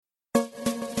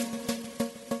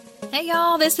Hey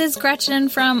y'all, this is Gretchen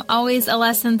from Always a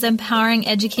Lessons Empowering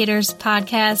Educators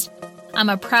podcast. I'm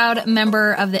a proud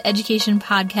member of the Education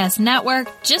Podcast Network,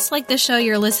 just like the show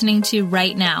you're listening to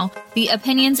right now. The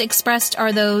opinions expressed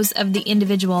are those of the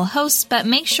individual hosts, but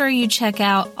make sure you check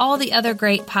out all the other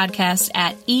great podcasts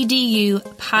at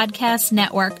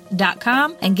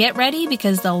edupodcastnetwork.com and get ready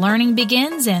because the learning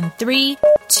begins in 3,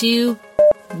 2,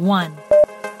 1.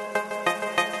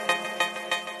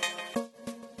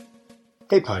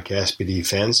 Hey Podcast PD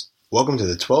fans, welcome to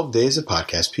the 12 Days of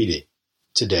Podcast PD.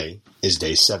 Today is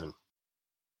day 7.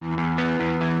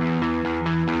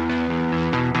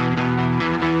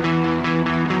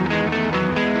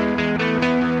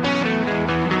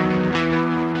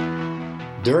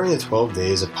 During the 12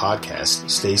 days of podcast,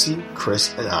 Stacy,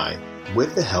 Chris, and I,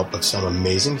 with the help of some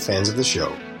amazing fans of the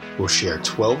show, will share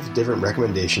 12 different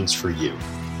recommendations for you.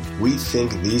 We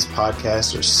think these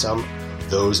podcasts are some of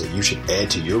those that you should add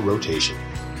to your rotation.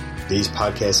 These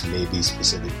podcasts may be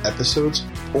specific episodes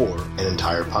or an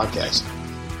entire podcast.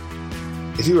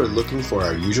 If you are looking for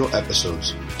our usual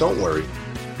episodes, don't worry.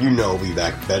 You know we'll be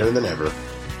back better than ever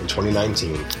in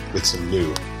 2019 with some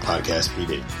new Podcast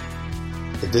PD.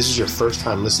 If this is your first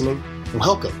time listening,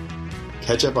 welcome.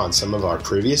 Catch up on some of our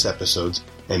previous episodes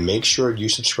and make sure you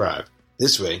subscribe.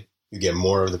 This way, you get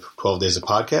more of the 12 Days of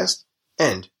Podcast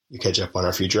and you catch up on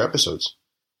our future episodes.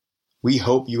 We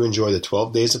hope you enjoy the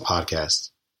 12 Days of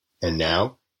Podcast. And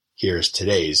now, here's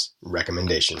today's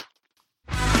recommendation.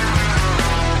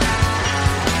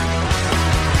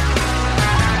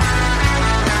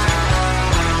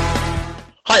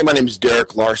 Hi, my name is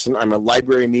Derek Larson. I'm a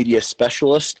library media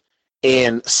specialist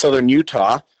in Southern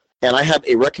Utah, and I have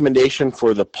a recommendation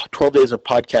for the 12 Days of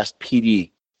Podcast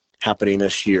PD happening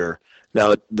this year.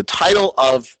 Now, the title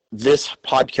of this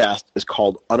podcast is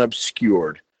called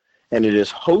Unobscured, and it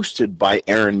is hosted by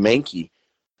Aaron Mahnke,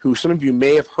 who some of you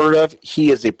may have heard of.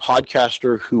 He is a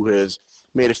podcaster who has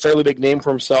made a fairly big name for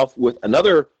himself with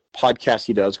another podcast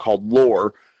he does called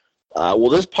Lore. Well,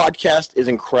 this podcast is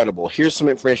incredible. Here's some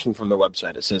information from the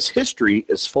website. It says, history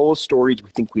is full of stories we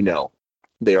think we know.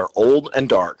 They are old and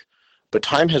dark, but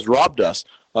time has robbed us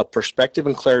of perspective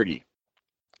and clarity.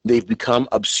 They've become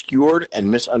obscured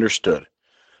and misunderstood.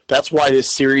 That's why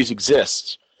this series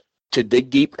exists, to dig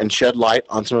deep and shed light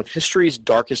on some of history's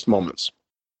darkest moments,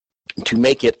 to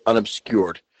make it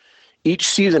unobscured. Each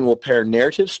season will pair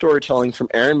narrative storytelling from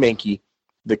Aaron Mahnke,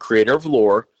 the creator of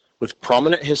Lore, with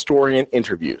prominent historian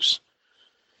interviews.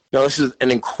 Now, this is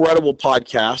an incredible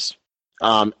podcast,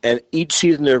 and each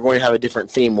season they're going to have a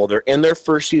different theme. Well, they're in their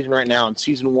first season right now, and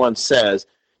season 1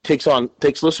 takes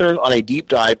listeners on a deep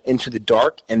dive into the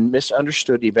dark and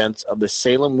misunderstood events of the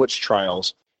Salem witch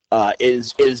trials.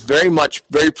 Is very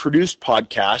produced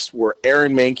podcast where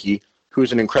Aaron Mahnke,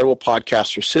 who's an incredible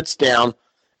podcaster, sits down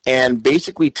and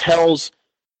basically tells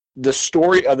the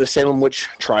story of the Salem witch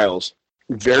trials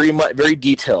very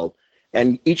detailed.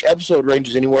 And each episode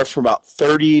ranges anywhere from about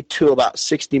 30 to about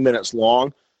 60 minutes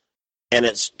long, and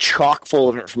it's chock full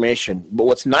of information. But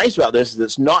what's nice about this is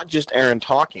it's not just Aaron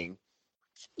talking.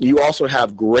 You also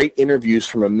have great interviews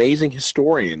from amazing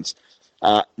historians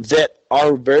that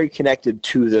are very connected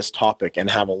to this topic and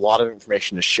have a lot of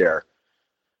information to share.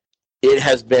 It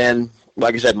has been,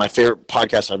 like I said, my favorite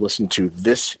podcast I've listened to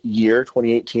this year,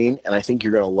 2018, and I think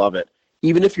you're going to love it.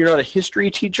 Even if you're not a history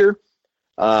teacher,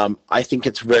 I think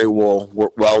it's very well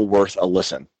worth a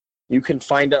listen. You can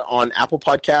find it on Apple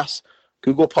Podcasts,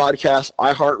 Google Podcasts,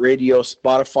 iHeartRadio,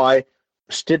 Spotify,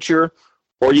 Stitcher,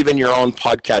 or even your own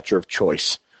podcatcher of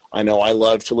choice. I know I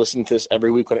love to listen to this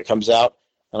every week when it comes out,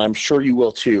 and I'm sure you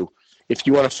will too. If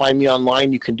you want to find me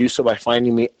online, you can do so by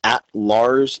finding me at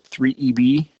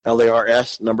Lars3EB,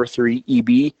 Lars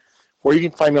 3EB, or you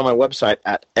can find me on my website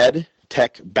at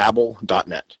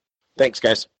edtechbabble.net. Thanks,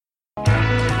 guys.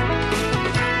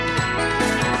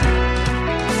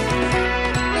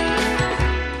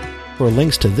 For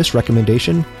links to this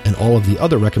recommendation and all of the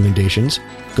other recommendations,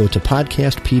 go to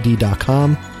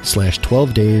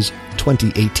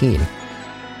podcastpd.com/12days2018.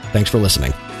 Thanks for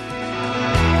listening.